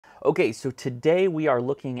Okay, so today we are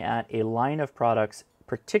looking at a line of products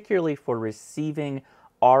particularly for receiving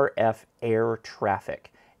RF air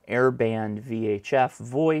traffic. Airband VHF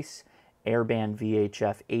voice, Airband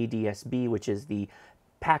VHF ADSB, which is the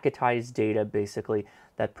packetized data basically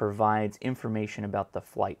that provides information about the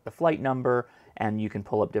flight number, and you can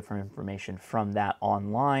pull up different information from that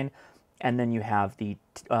online. And then you have the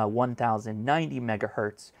 1090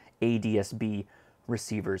 megahertz ADSB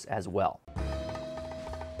receivers as well.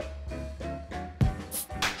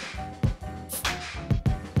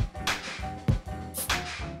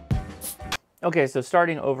 Okay, so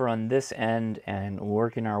starting over on this end and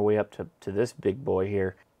working our way up to this big boy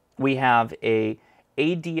here, we have a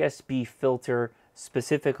ADSB filter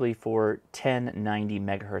specifically for 1090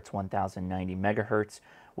 megahertz, 1090 megahertz.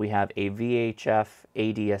 We have a VHF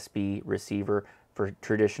ADSB receiver for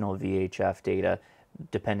traditional VHF data,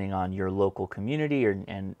 depending on your local community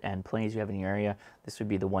and planes you have in the area. This would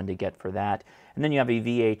be the one to get for that. And then you have a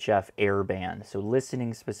VHF Airband, so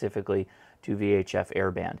listening specifically to VHF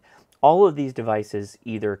Airband. All of these devices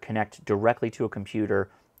either connect directly to a computer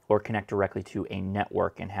or connect directly to a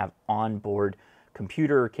network and have onboard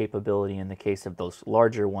computer capability in the case of those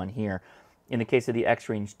larger one here. In the case of the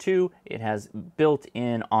X-Range 2, it has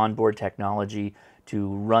built-in onboard technology to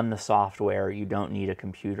run the software. You don't need a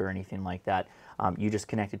computer or anything like that. You just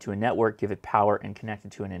connect it to a network, give it power, and connect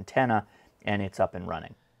it to an antenna, and it's up and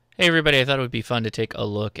running. Hey everybody, I thought it would be fun to take a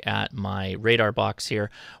look at my radar box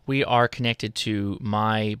here. We are connected to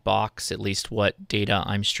my box, at least what data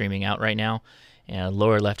I'm streaming out right now. And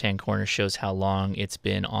lower left-hand corner shows how long it's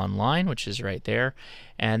been online, which is right there.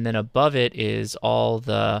 And then above it is all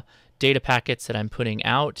the data packets that I'm putting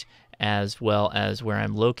out, as well as where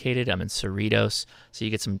I'm located. I'm in Cerritos, so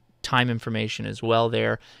you get some time information as well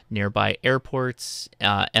there. Nearby airports,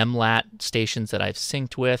 MLAT stations that I've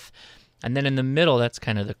synced with. And then in the middle, that's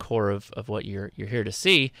kind of the core of what you're here to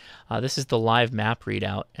see. This is the live map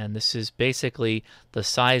readout, and this is basically the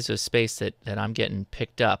size of space that I'm getting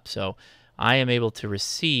picked up. So I am able to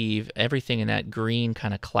receive everything in that green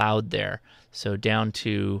kind of cloud there. So down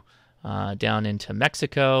into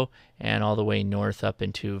Mexico and all the way north up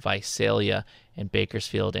into Visalia and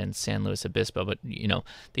Bakersfield and San Luis Obispo. But you know,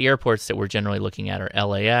 the airports that we're generally looking at are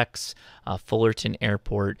LAX, Fullerton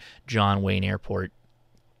Airport, John Wayne Airport,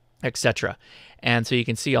 etc. And so you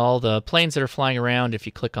can see all the planes that are flying around. If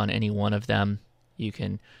you click on any one of them, you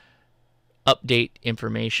can update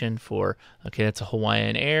information for, okay, that's a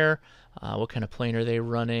Hawaiian Air. What kind of plane are they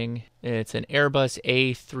running? It's an Airbus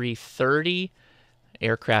A330,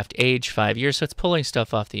 aircraft age 5 years. So it's pulling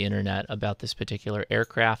stuff off the internet about this particular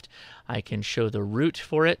aircraft. I can show the route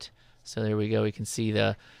for it. So there we go. We can see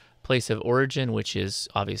the place of origin, which is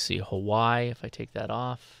obviously Hawaii. If I take that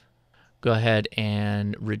off, go ahead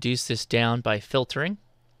and reduce this down by filtering.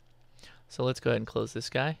 So let's go ahead and close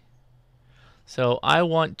this guy. So I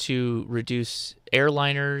want to reduce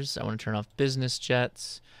airliners. I want to turn off business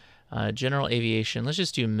jets, general aviation. Let's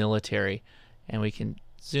just do military. And we can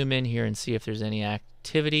zoom in here and see if there's any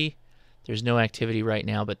activity. There's no activity right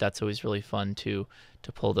now, but that's always really fun to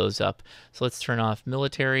pull those up. So let's turn off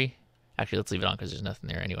military. Actually, let's leave it on because there's nothing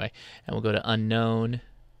there anyway. And we'll go to unknown.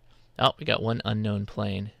 Oh, we got one unknown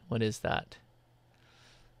plane. What is that?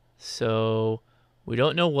 So we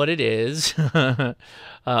don't know what it is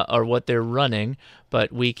or what they're running,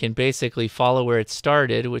 but we can basically follow where it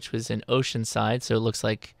started, which was in Oceanside. So it looks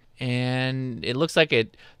like, and it looks like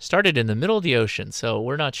it started in the middle of the ocean. So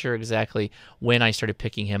we're not sure exactly when I started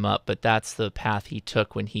picking him up, but that's the path he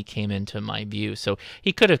took when he came into my view. So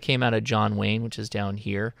he could have came out of John Wayne, which is down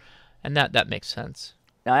here, and that makes sense.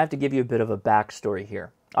 Now I have to give you a bit of a backstory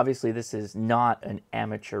here. Obviously, this is not an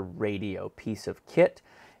amateur radio piece of kit.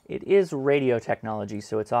 It is radio technology,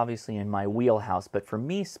 so it's obviously in my wheelhouse. But for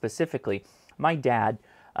me specifically, my dad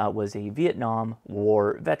was a Vietnam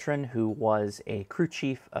War veteran who was a crew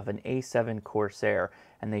chief of an A-7 Corsair,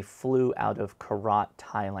 and they flew out of Korat,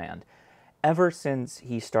 Thailand. Ever since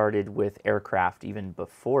he started with aircraft, even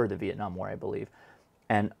before the Vietnam War, I believe,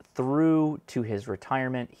 and through to his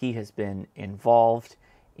retirement, he has been involved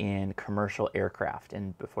in commercial aircraft,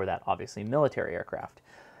 and before that, obviously, military aircraft.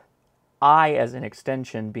 I, as an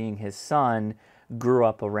extension, being his son, grew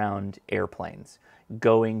up around airplanes,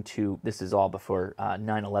 going to, this is all before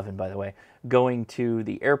 9/11, by the way, going to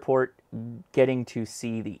the airport, getting to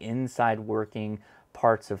see the inside working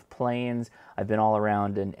parts of planes. I've been all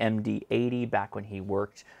around an MD-80 back when he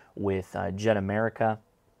worked with Jet America,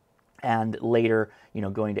 and later, you know,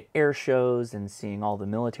 going to air shows and seeing all the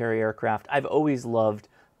military aircraft. I've always loved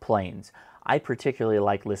planes. I particularly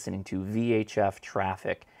like listening to VHF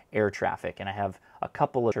traffic, air traffic, and I have a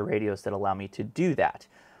couple of radios that allow me to do that.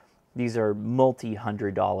 These are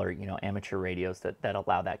multi-$100, amateur radios that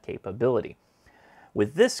allow that capability.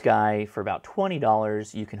 With this guy, for about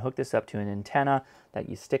 $20, you can hook this up to an antenna that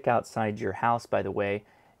you stick outside your house. By the way,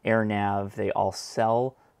 AirNav, they all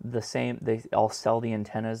sell the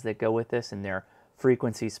antennas that go with this, and they're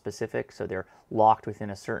frequency specific, so they're locked within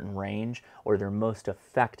a certain range, or they're most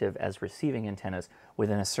effective as receiving antennas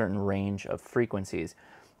within a certain range of frequencies.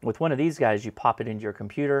 With one of these guys, you pop it into your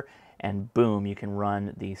computer, and boom, you can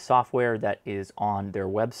run the software that is on their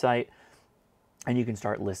website, and you can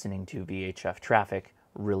start listening to VHF traffic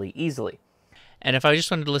really easily. And if I just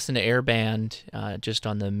wanted to listen to Airband just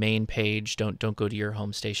on the main page, don't go to your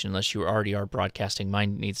home station unless you already are broadcasting.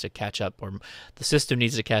 Mine needs to catch up, or the system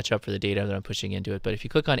needs to catch up for the data that I'm pushing into it. But if you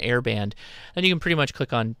click on Airband, then you can pretty much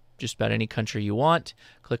click on just about any country you want.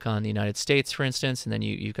 Click on the United States, for instance, and then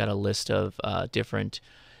you've got a list of different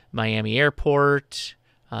Miami Airport,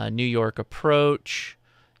 New York Approach.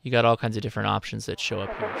 You got all kinds of different options that show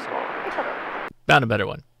up here. So, found a better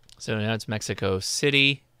one. So now it's Mexico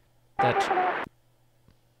City. That's a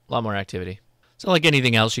lot more activity. So like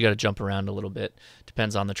anything else, you got to jump around a little bit.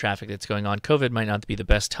 Depends on the traffic that's going on. COVID might not be the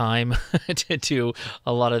best time to do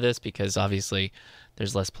a lot of this because obviously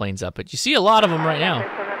there's less planes up, but you see a lot of them right now.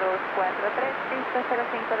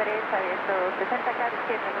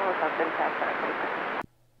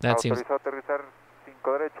 That seems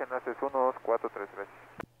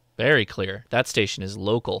very clear. That station is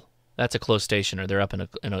local. That's a close station, or they're up in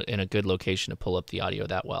a good location to pull up the audio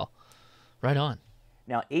that well. Right on.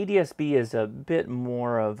 Now, ADS-B is a bit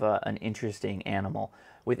more of an interesting animal.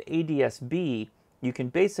 With ADS-B, you can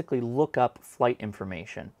basically look up flight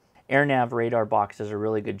information. AirNav RadarBox does a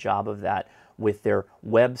really good job of that with their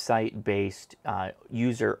website-based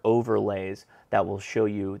user overlays that will show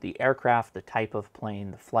you the aircraft, the type of plane,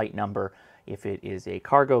 the flight number, if it is a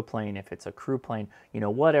cargo plane, if it's a crew plane,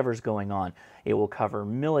 whatever's going on. It will cover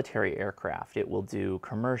military aircraft. It will do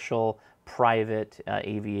commercial, private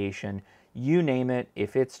aviation. You name it,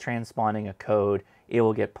 if it's transponding a code, it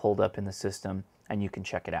will get pulled up in the system and you can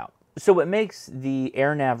check it out. So what makes the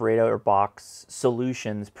AirNav RadarBox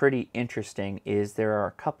solutions pretty interesting is there are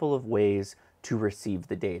a couple of ways to receive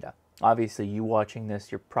the data. Obviously, you watching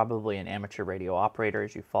this, you're probably an amateur radio operator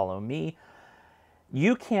as you follow me.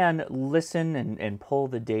 You can listen and pull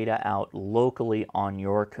the data out locally on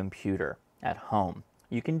your computer at home.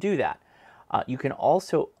 You can do that. You can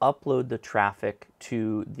also upload the traffic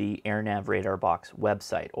to the AirNav RadarBox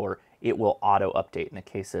website, or it will auto-update in the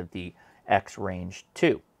case of the X-Range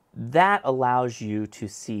 2. That allows you to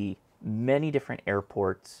see many different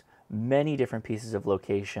airports, many different pieces of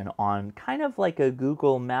location on kind of like a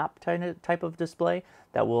Google Map type of display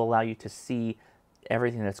that will allow you to see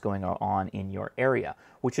everything that's going on in your area,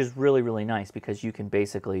 which is really, really nice because you can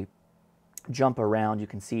basically jump around. You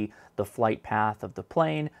can see the flight path of the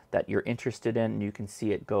plane that you're interested in, and you can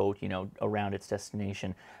see it go, around its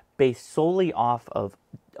destination based solely off of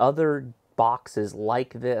other boxes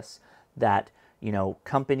like this that,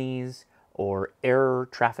 companies or air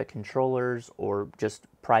traffic controllers or just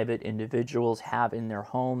private individuals have in their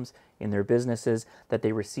homes, in their businesses, that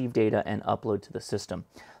they receive data and upload to the system.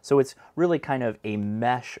 So it's really kind of a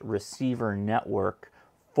mesh receiver network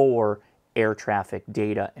for air traffic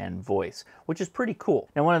data and voice, which is pretty cool.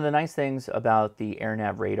 Now, one of the nice things about the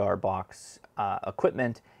AirNav RadarBox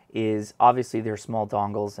equipment is obviously they're small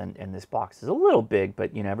dongles, and this box is a little big,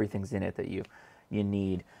 but everything's in it that you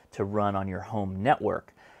need to run on your home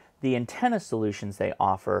network. The antenna solutions they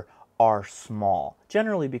offer are small,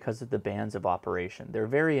 generally because of the bands of operation. They're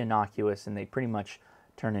very innocuous and they pretty much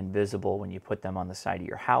turn invisible when you put them on the side of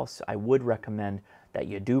your house. I would recommend that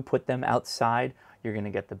you do put them outside. You're going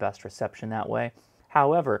to get the best reception that way.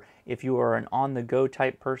 However, if you are an on-the-go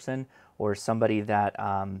type person or somebody that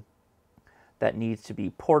that needs to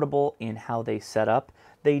be portable in how they set up,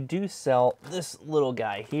 they do sell this little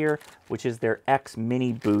guy here, which is their X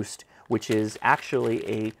Mini Boost, which is actually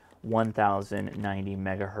a 1090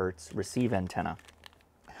 megahertz receive antenna.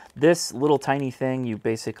 This little tiny thing you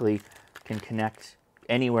basically can connect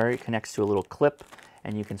anywhere. It connects to a little clip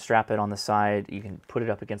and you can strap it on the side. You can put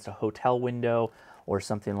it up against a hotel window or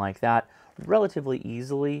something like that relatively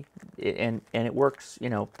easily, and it works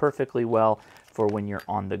perfectly well for when you're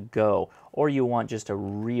on the go, or you want just a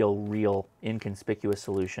real inconspicuous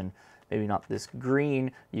solution. Maybe not this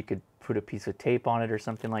green, you could put a piece of tape on it or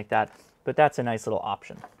something like that, but that's a nice little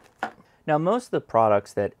option. Now, most of the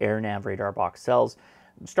products that AirNav RadarBox sells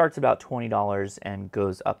starts about $20 and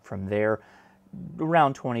goes up from there,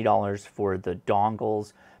 around $20 for the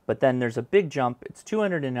dongles, but then there's a big jump. It's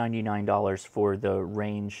 $299 for the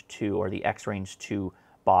Range 2 or the X-Range 2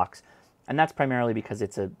 box, And that's primarily because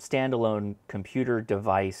it's a standalone computer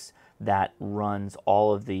device that runs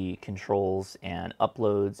all of the controls and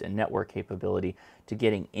uploads and network capability to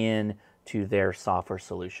getting in to their software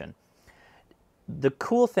solution. The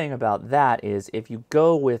cool thing about that is if you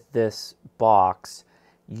go with this box,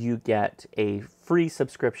 you get a free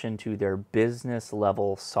subscription to their business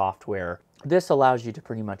level software. This allows you to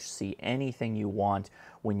pretty much see anything you want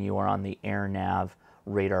when you are on the AirNav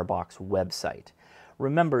RadarBox website.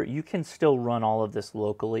 Remember, you can still run all of this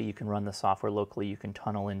locally. You can run the software locally. You can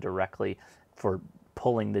tunnel in directly for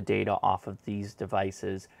pulling the data off of these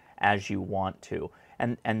devices as you want to.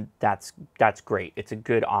 And that's great. It's a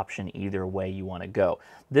good option either way you want to go.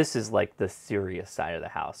 This is like the serious side of the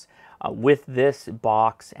house. With this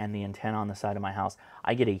box and the antenna on the side of my house,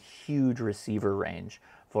 I get a huge receiver range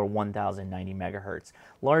for 1090 megahertz.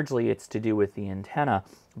 Largely it's to do with the antenna,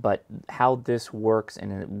 but how this works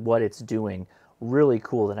and what it's doing, really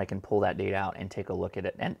cool that I can pull that data out and take a look at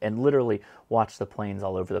it and literally watch the planes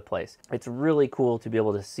all over the place. It's really cool to be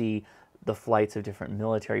able to see the flights of different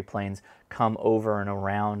military planes come over and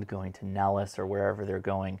around, going to Nellis or wherever they're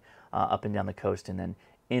going, up and down the coast and then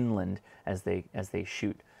inland as they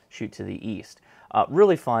shoot to the east.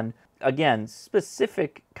 Really fun. Again,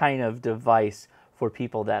 specific kind of device for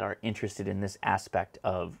people that are interested in this aspect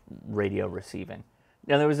of radio receiving.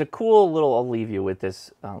 Now there was a cool little, I'll leave you with this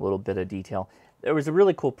little bit of detail. There was a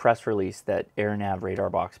really cool press release that AirNav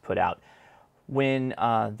RadarBox put out. When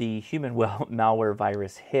the human malware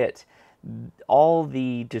virus hit, all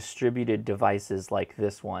the distributed devices like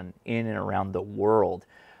this one in and around the world,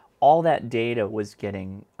 all that data was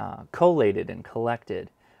getting collated and collected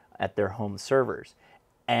at their home servers.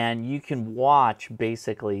 And you can watch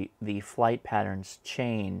basically the flight patterns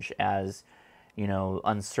change as, you know,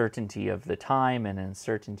 uncertainty of the time and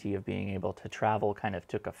uncertainty of being able to travel kind of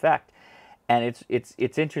took effect. And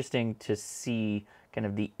it's interesting to see kind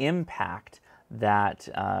of the impact that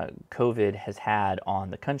COVID has had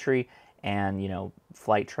on the country and, you know,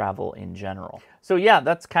 flight travel in general. So yeah,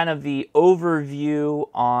 that's kind of the overview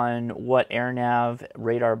on what AirNav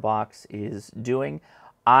RadarBox is doing.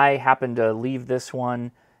 I happen to leave this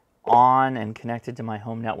one on and connected to my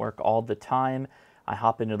home network all the time. I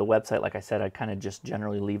hop into the website, like I said, I kind of just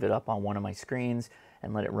generally leave it up on one of my screens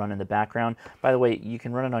and let it run in the background. By the way, you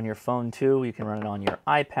can run it on your phone too. You can run it on your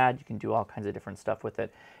iPad. You can do all kinds of different stuff with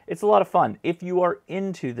it. It's a lot of fun if you are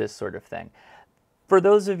into this sort of thing. For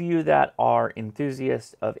those of you that are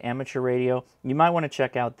enthusiasts of amateur radio, you might want to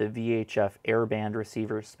check out the VHF Airband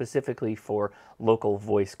receiver specifically for local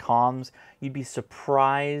voice comms. You'd be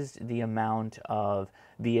surprised the amount of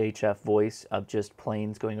VHF voice of just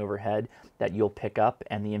planes going overhead that you'll pick up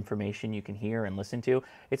and the information you can hear and listen to.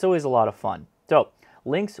 It's always a lot of fun. So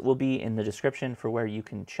links will be in the description for where you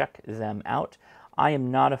can check them out. I am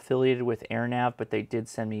not affiliated with AirNav, but they did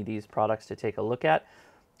send me these products to take a look at.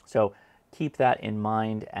 So keep that in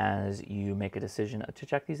mind as you make a decision to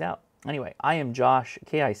check these out. Anyway, I am Josh,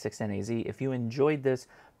 KI6NAZ. If you enjoyed this,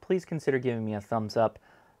 please consider giving me a thumbs up.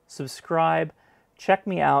 Subscribe. Check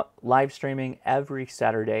me out live streaming every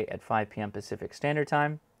Saturday at 5 p.m. Pacific Standard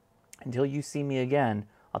Time. Until you see me again,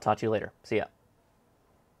 I'll talk to you later. See ya.